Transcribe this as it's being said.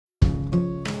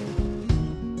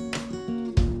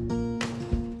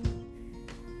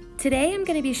Today I'm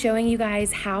going to be showing you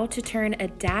guys how to turn a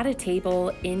data table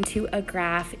into a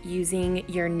graph using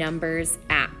your Numbers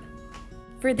app.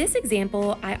 For this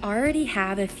example, I already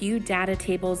have a few data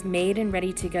tables made and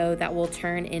ready to go that will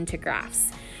turn into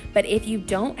graphs. But if you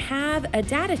don't have a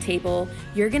data table,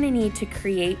 you're going to need to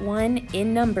create one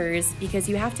in Numbers because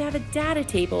you have to have a data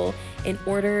table in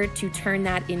order to turn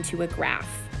that into a graph.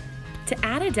 To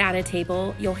add a data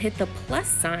table, you'll hit the plus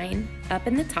sign up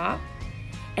in the top,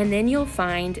 and then you'll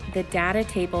find the Data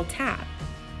Table tab.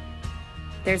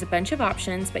 There's a bunch of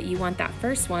options, but you want that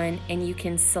first one, and you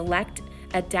can select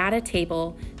a data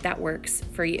table that works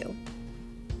for you.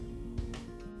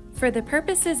 For the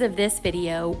purposes of this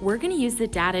video, we're going to use the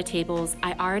data tables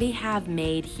I already have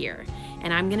made here,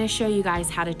 and I'm going to show you guys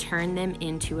how to turn them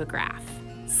into a graph.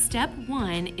 Step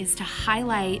one is to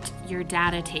highlight your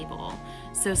data table.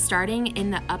 So starting in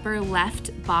the upper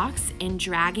left box and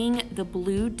dragging the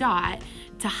blue dot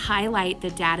to highlight the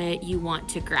data you want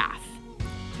to graph.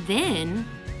 Then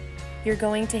you're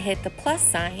going to hit the plus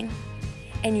sign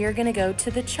and you're going to go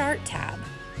to the Chart tab.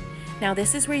 Now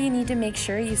this is where you need to make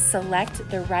sure you select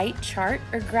the right chart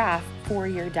or graph for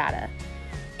your data.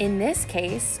 In this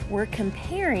case, we're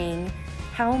comparing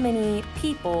how many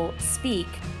people speak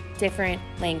different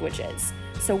languages.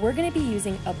 So we're going to be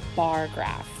using a bar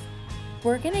graph.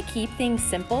 We're going to keep things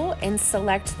simple and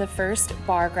select the first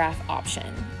bar graph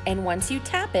option. And once you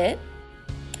tap it,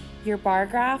 your bar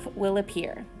graph will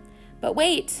appear. But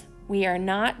wait, we are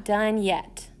not done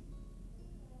yet.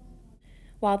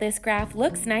 While this graph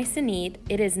looks nice and neat,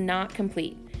 it is not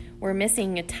complete. We're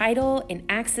missing a title and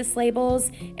axis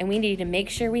labels, and we need to make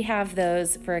sure we have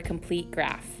those for a complete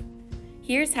graph.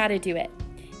 Here's how to do it.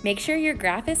 Make sure your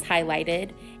graph is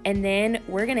highlighted, and then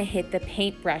we're going to hit the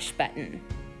paintbrush button.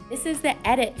 This is the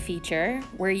edit feature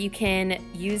where you can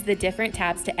use the different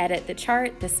tabs to edit the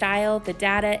chart, the style, the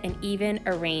data, and even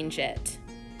arrange it.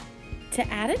 To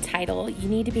add a title, you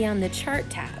need to be on the Chart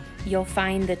tab. You'll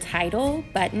find the Title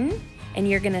button, and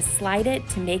you're going to slide it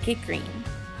to make it green.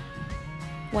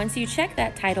 Once you check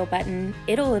that title button,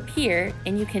 it'll appear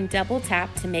and you can double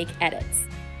tap to make edits.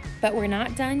 But we're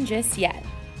not done just yet.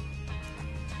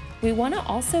 We want to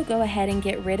also go ahead and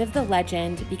get rid of the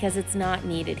legend because it's not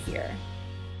needed here.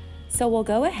 So we'll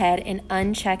go ahead and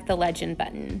uncheck the legend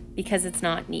button because it's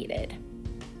not needed.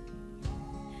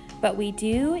 But we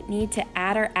do need to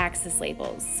add our axis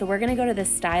labels. So we're going to go to the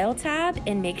Style tab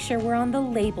and make sure we're on the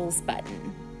Labels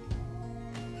button.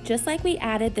 Just like we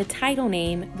added the title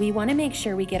name, we want to make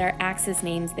sure we get our axis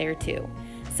names there too.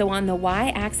 So on the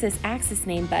Y-axis axis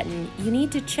name button, you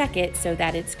need to check it so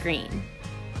that it's green.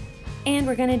 And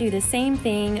we're going to do the same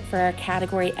thing for our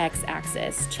category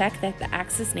X-axis. Check that the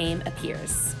axis name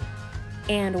appears.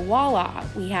 And voila,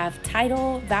 we have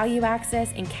title, value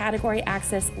axis, and category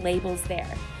axis labels there.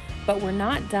 But we're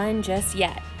not done just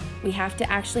yet. We have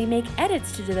to actually make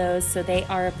edits to those so they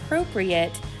are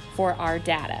appropriate for our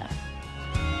data.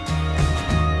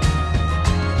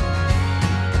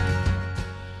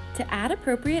 To add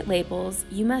appropriate labels,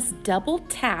 you must double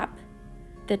tap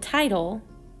the title,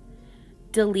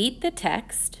 delete the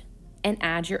text, and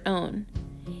add your own.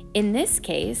 In this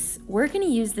case, we're going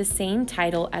to use the same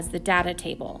title as the data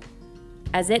table,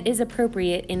 as it is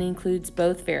appropriate and includes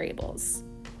both variables.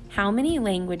 How many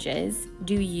languages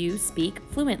do you speak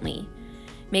fluently?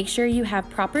 Make sure you have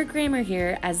proper grammar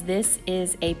here as this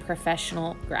is a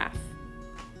professional graph.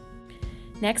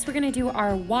 Next, we're going to do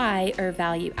our Y or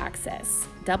value axis.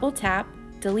 Double tap,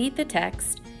 delete the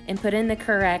text, and put in the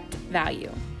correct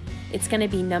value. It's going to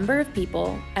be number of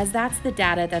people, as that's the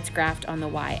data that's graphed on the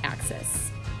Y-axis.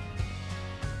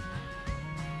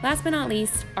 Last but not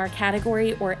least, our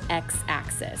category or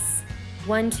X-axis.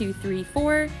 1, 2, 3,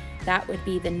 4, that would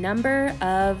be the number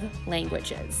of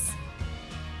languages.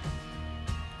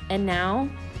 And now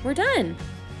we're done.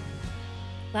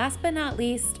 Last but not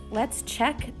least, let's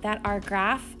check that our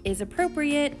graph is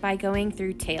appropriate by going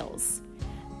through Tails.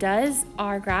 Does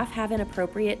our graph have an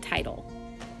appropriate title?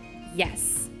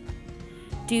 Yes.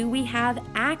 Do we have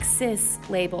axis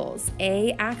labels,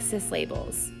 A-axis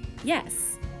labels? Yes.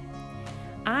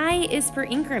 I is for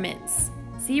increments,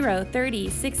 0, 30,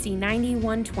 60, 90,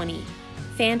 120.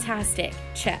 Fantastic,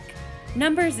 check.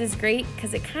 Numbers is great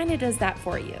because it kind of does that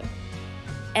for you.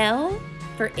 L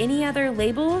for any other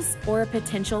labels or a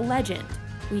potential legend.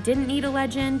 We didn't need a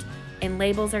legend and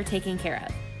labels are taken care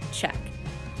of, check.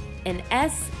 And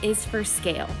S is for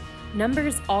scale.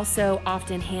 Numbers also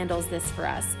often handles this for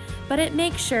us, but it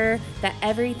makes sure that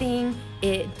everything,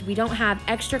 we don't have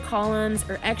extra columns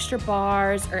or extra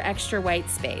bars or extra white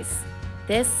space.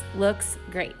 This looks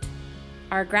great.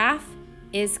 Our graph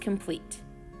is complete.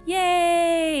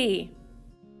 Yay!